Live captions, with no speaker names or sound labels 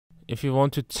if you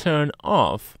want to turn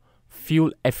off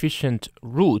fuel efficient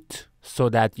route so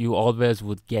that you always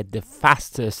would get the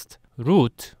fastest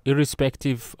route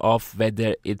irrespective of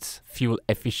whether it's fuel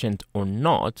efficient or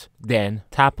not, then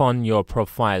tap on your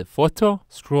profile photo,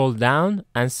 scroll down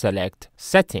and select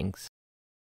settings.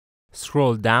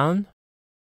 Scroll down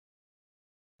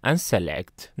and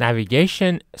select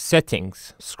navigation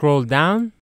settings. Scroll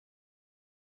down,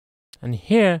 and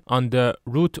here on the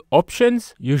route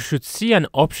options, you should see an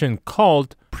option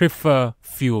called prefer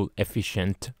fuel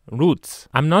efficient routes.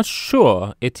 I'm not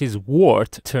sure it is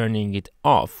worth turning it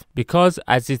off because,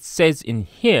 as it says in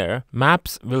here,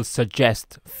 maps will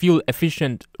suggest fuel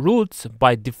efficient routes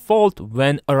by default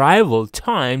when arrival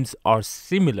times are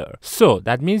similar. So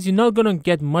that means you're not gonna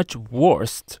get much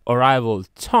worse arrival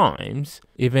times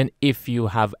even if you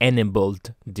have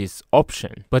enabled this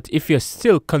option. But if you're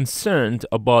still concerned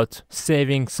about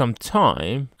saving some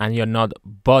time and you're not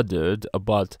bothered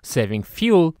about saving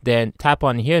fuel, then tap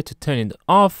on here to turn it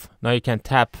off. Now you can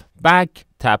tap back,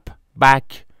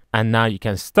 and now you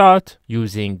can start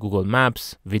using Google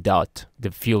Maps without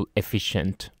the fuel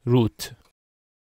efficient route.